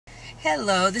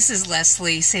Hello, this is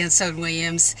Leslie Sansone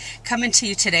Williams coming to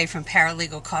you today from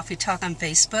Paralegal Coffee Talk on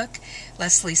Facebook,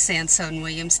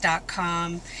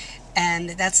 lesliesansonewilliams.com, and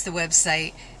that's the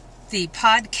website. The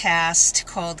podcast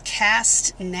called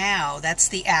Cast Now, that's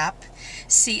the app,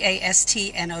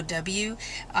 CASTNOW.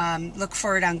 Look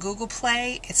for it on Google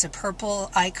Play. It's a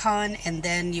purple icon, and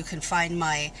then you can find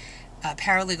my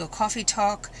Paralegal Coffee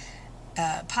Talk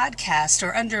podcast,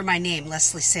 or under my name,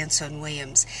 Leslie Sansone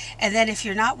Williams. And then if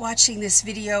you're not watching this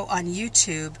video on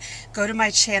YouTube, go to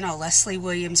my channel, Leslie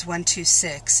Williams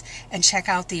 126, and check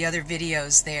out the other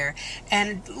videos there.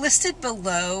 And listed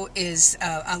below is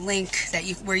a link that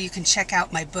where you can check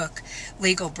out my book,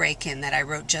 Legal Break-In, that I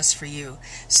wrote just for you.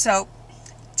 So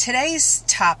today's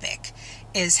topic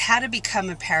is how to become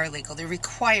a paralegal, the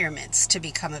requirements to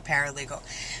become a paralegal.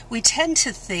 We tend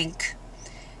to think,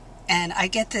 and I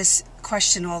get this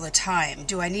question all the time,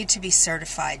 do I need to be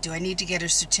certified? Do I need to get a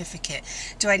certificate?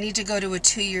 Do I need to go to a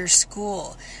 2-year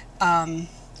school? And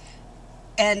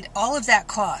all of that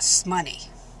costs money.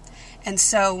 And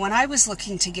so when I was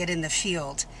looking to get in the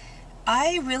field,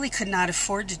 I really could not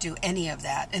afford to do any of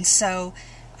that. And so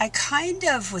I kind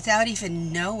of, without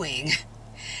even knowing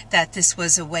that this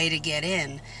was a way to get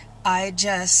in, I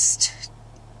just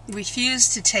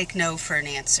refused to take no for an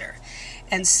answer.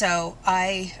 And so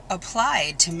I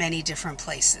applied to many different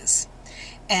places.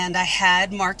 And I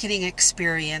had marketing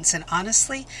experience. And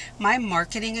honestly, my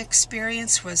marketing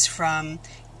experience was from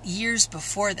years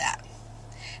before that.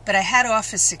 But I had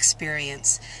office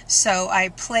experience. So I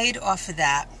played off of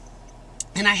that.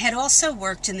 And I had also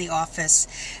worked in the office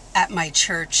at my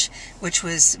church, which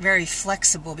was very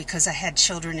flexible because I had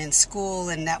children in school,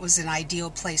 and that was an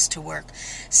ideal place to work.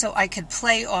 So I could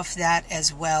play off that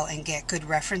as well and get good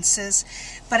references.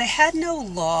 But I had no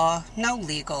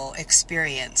legal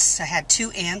experience. I had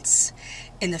 2 aunts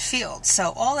in the field.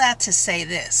 So all that to say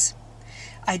this,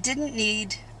 I didn't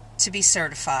need to be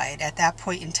certified at that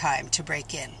point in time to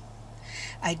break in.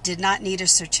 I did not need a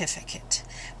certificate.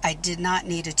 I did not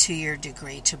need a 2-year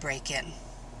degree to break in.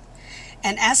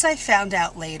 And as I found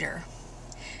out later,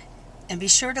 and be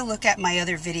sure to look at my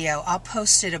other video, I'll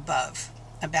post it above,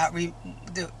 about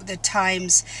the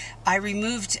times I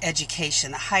removed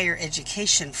education, higher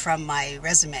education, from my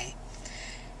resume,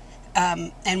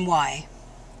 and why.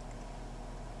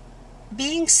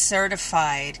 Being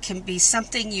certified can be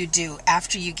something you do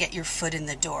after you get your foot in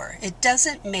the door. It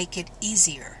doesn't make it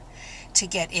easier to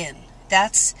get in.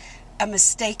 That's a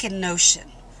mistaken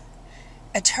notion.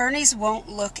 Attorneys won't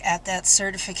look at that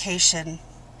certification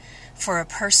for a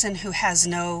person who has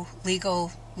no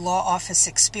legal law office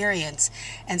experience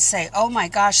and say, oh my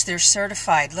gosh, they're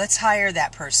certified, let's hire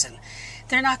that person.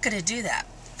 They're not going to do that.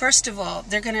 First of all,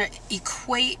 they're going to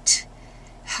equate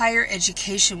higher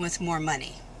education with more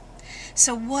money.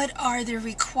 So what are the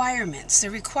requirements? The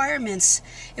requirements,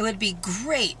 it would be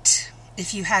great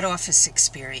if you had office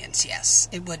experience. Yes,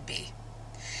 it would be.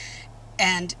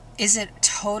 And is it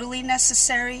totally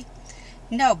necessary?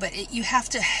 No, but you have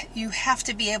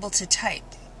to be able to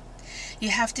type. You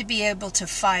have to be able to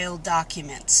file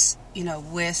documents, in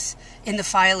the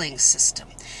filing system.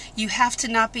 You have to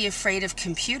not be afraid of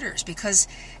computers, because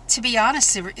to be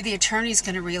honest, the attorney's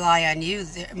going to rely on you.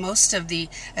 Most of the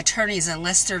attorneys,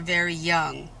 unless they're very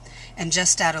young and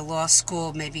just out of law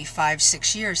school, maybe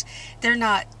 5-6 years, they're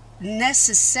not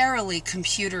necessarily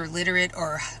computer literate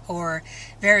or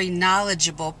very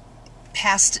knowledgeable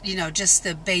past, just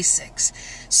the basics.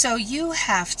 So you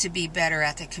have to be better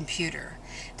at the computer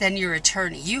than your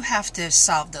attorney. You have to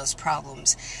solve those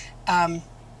problems.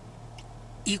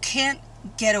 You can't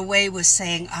get away with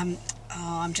saying, I'm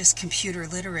just computer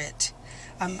literate.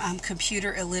 I'm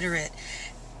computer illiterate.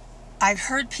 I've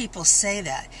heard people say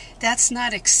that. That's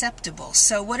not acceptable.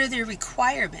 So what are the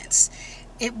requirements?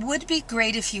 It would be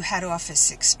great if you had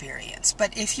office experience,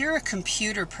 but if you're a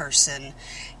computer person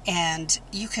and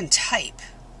you can type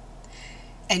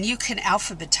and you can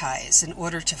alphabetize in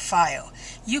order to file,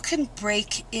 you can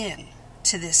break in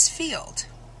to this field.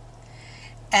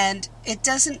 And it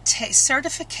doesn't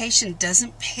certification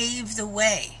doesn't pave the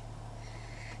way.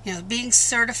 Being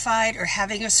certified or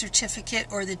having a certificate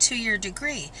or the 2-year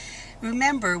degree.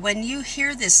 Remember, when you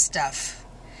hear this stuff,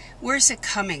 where's it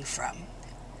coming from?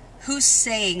 Who's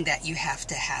saying that you have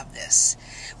to have this?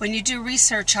 When you do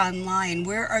research online,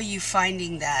 where are you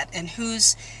finding that? And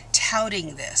who's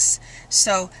touting this?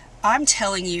 So I'm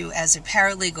telling you, as a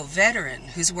paralegal veteran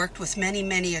who's worked with many,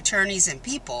 many attorneys and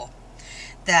people,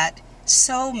 that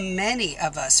so many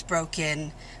of us broke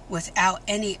in without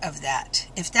any of that.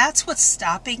 If that's what's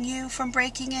stopping you from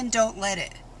breaking in, don't let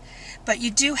it. But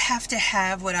you do have to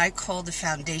have what I call the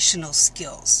foundational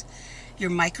skills.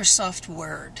 Your Microsoft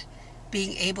Word,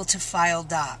 being able to file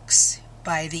docs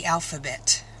by the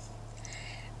alphabet.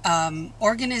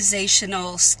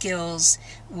 Organizational skills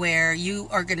where you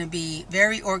are going to be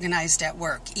very organized at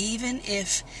work. Even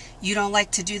if you don't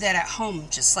like to do that at home,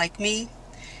 just like me,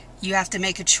 you have to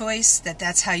make a choice that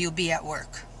that's how you'll be at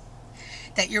work.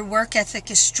 That your work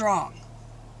ethic is strong.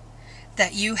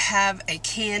 That you have a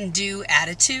can-do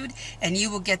attitude and you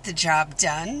will get the job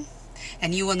done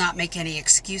and you will not make any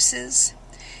excuses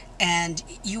and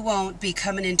you won't be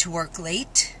coming into work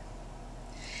late.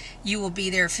 You will be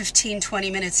there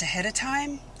 15-20 minutes ahead of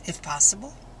time, if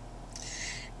possible.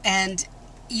 And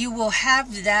you will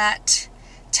have that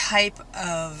type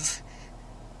of,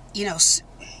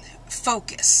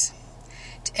 focus.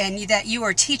 And that you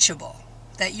are teachable.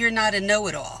 That you're not a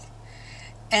know-it-all.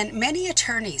 And many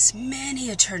attorneys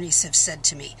have said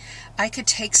to me, I could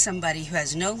take somebody who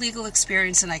has no legal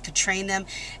experience and I could train them,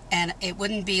 and it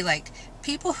wouldn't be like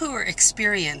people who are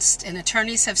experienced, and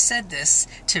attorneys have said this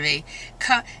to me,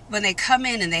 when they come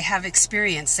in and they have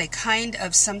experience, they kind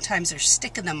of sometimes are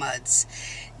stick in the muds.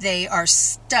 They are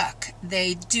stuck.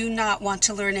 They do not want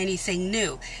to learn anything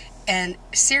new. And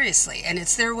seriously, and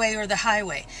it's their way or the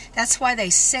highway. That's why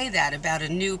they say that about a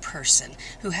new person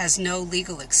who has no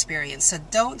legal experience. So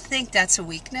don't think that's a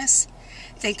weakness.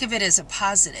 Think of it as a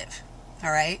positive,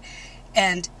 all right?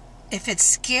 And if it's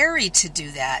scary to do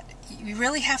that, you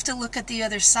really have to look at the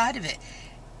other side of it.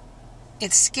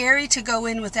 It's scary to go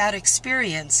in without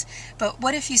experience, but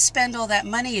what if you spend all that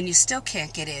money and you still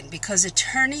can't get in? Because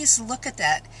attorneys look at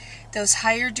those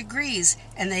higher degrees,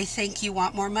 and they think you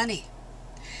want more money.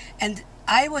 And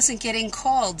I wasn't getting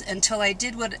called until I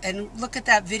did and look at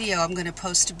that video I'm going to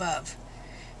post above.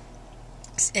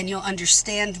 And you'll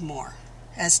understand more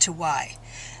as to why.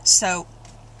 So,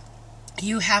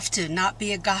 you have to not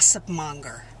be a gossip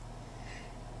monger.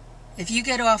 If you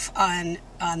get off on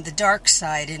the dark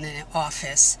side in an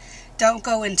office, don't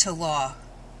go into law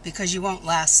because you won't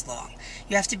last long.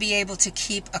 You have to be able to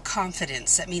keep a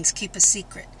confidence. That means keep a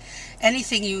secret.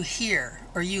 Anything you hear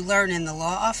or you learn in the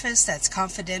law office that's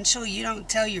confidential, you don't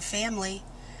tell your family.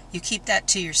 You keep that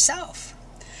to yourself.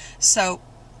 So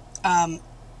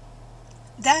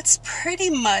that's pretty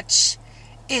much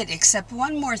it, except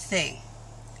one more thing.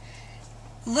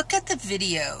 Look at the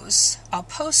videos. I'll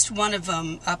post one of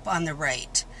them up on the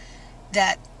right.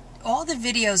 That all the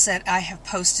videos that I have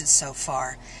posted so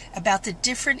far about the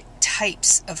different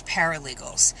types of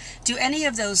paralegals. Do any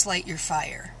of those light your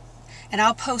fire? And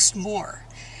I'll post more.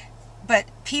 But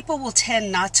people will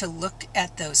tend not to look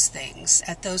at those things,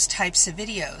 at those types of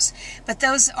videos. But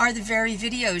those are the very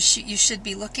videos you should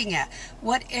be looking at.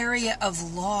 What area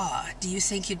of law do you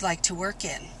think you'd like to work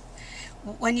in?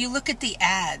 When you look at the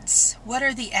ads, what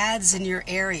are the ads in your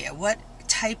area? What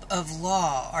type of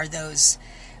law are those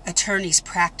attorneys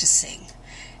practicing?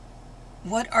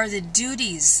 What are the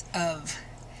duties of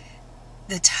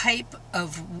the type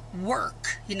of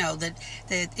work?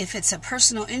 That if it's a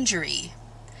personal injury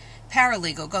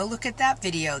paralegal, go look at that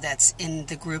video that's in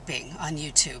the grouping on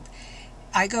YouTube.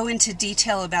 I go into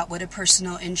detail about what a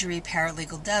personal injury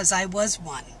paralegal does. I was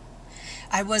one.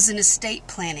 I was an estate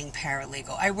planning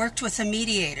paralegal. I worked with a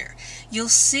mediator. You'll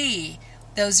see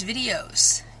those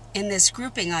videos in this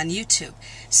grouping on YouTube.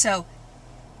 So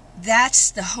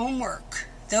that's the homework.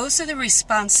 Those are the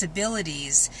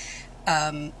responsibilities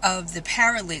of the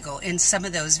paralegal in some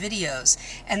of those videos.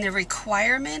 And the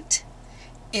requirement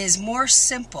is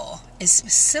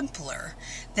simpler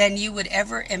than you would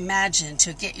ever imagine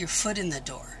to get your foot in the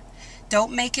door.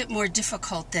 Don't make it more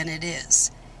difficult than it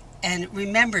is. And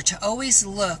remember to always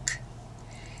look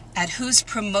at who's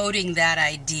promoting that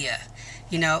idea.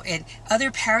 And other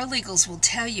paralegals will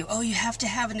tell you, oh, you have to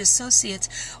have an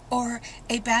associate's or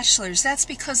a bachelor's. That's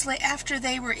because after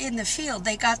they were in the field,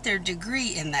 they got their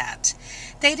degree in that.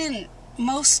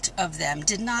 Most of them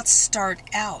did not start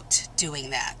out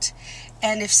doing that.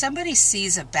 And if somebody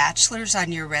sees a bachelor's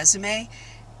on your resume,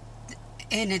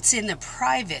 and it's in the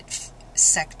private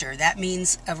sector, that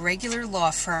means a regular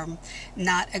law firm,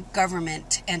 not a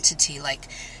government entity like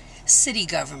city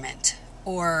government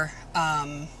or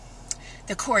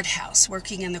the courthouse,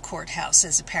 working in the courthouse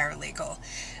as a paralegal,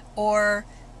 or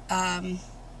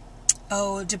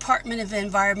Department of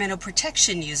Environmental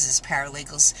Protection uses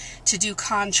paralegals to do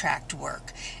contract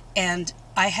work. And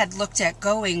I had looked at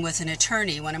going with an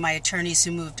attorney, one of my attorneys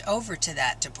who moved over to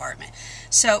that department.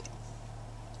 So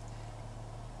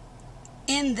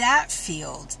in that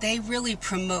field, they really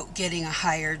promote getting a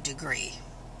higher degree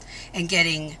and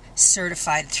getting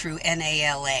certified through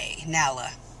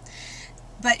NALA.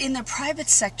 But in the private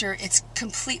sector, it's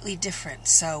completely different.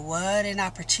 So what an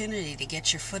opportunity to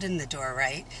get your foot in the door,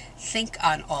 right? Think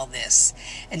on all this.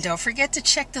 And don't forget to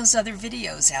check those other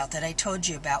videos out that I told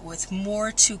you about with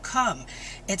more to come.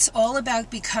 It's all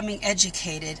about becoming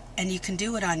educated, and you can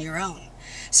do it on your own.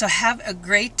 So have a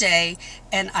great day,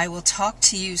 and I will talk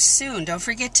to you soon. Don't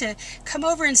forget to come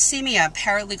over and see me on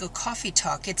Paralegal Coffee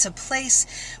Talk. It's a place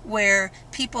where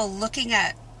people looking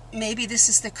at maybe this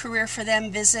is the career for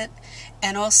them visit,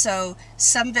 and also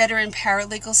some veteran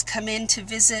paralegals come in to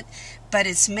visit, but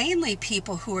it's mainly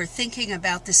people who are thinking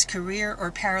about this career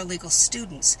or paralegal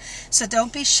students. So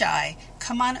don't be shy.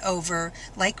 Come on over,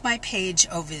 like my page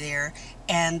over there,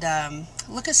 and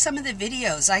look at some of the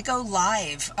videos. I go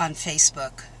live on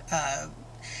Facebook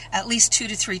at least 2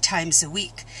 to 3 times a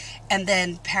week. And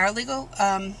then the Paralegal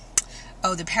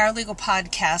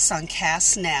podcast on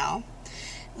Cast Now,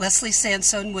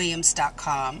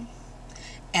 LeslieSansone-Williams.com.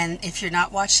 And if you're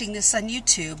not watching this on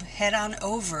YouTube, head on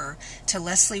over to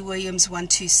Leslie Williams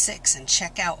 126 and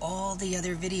check out all the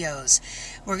other videos.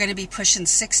 We're going to be pushing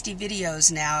 60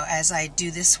 videos now as I do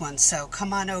this one, so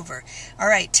come on over. All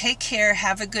right, take care,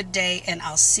 have a good day, and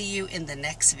I'll see you in the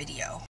next video.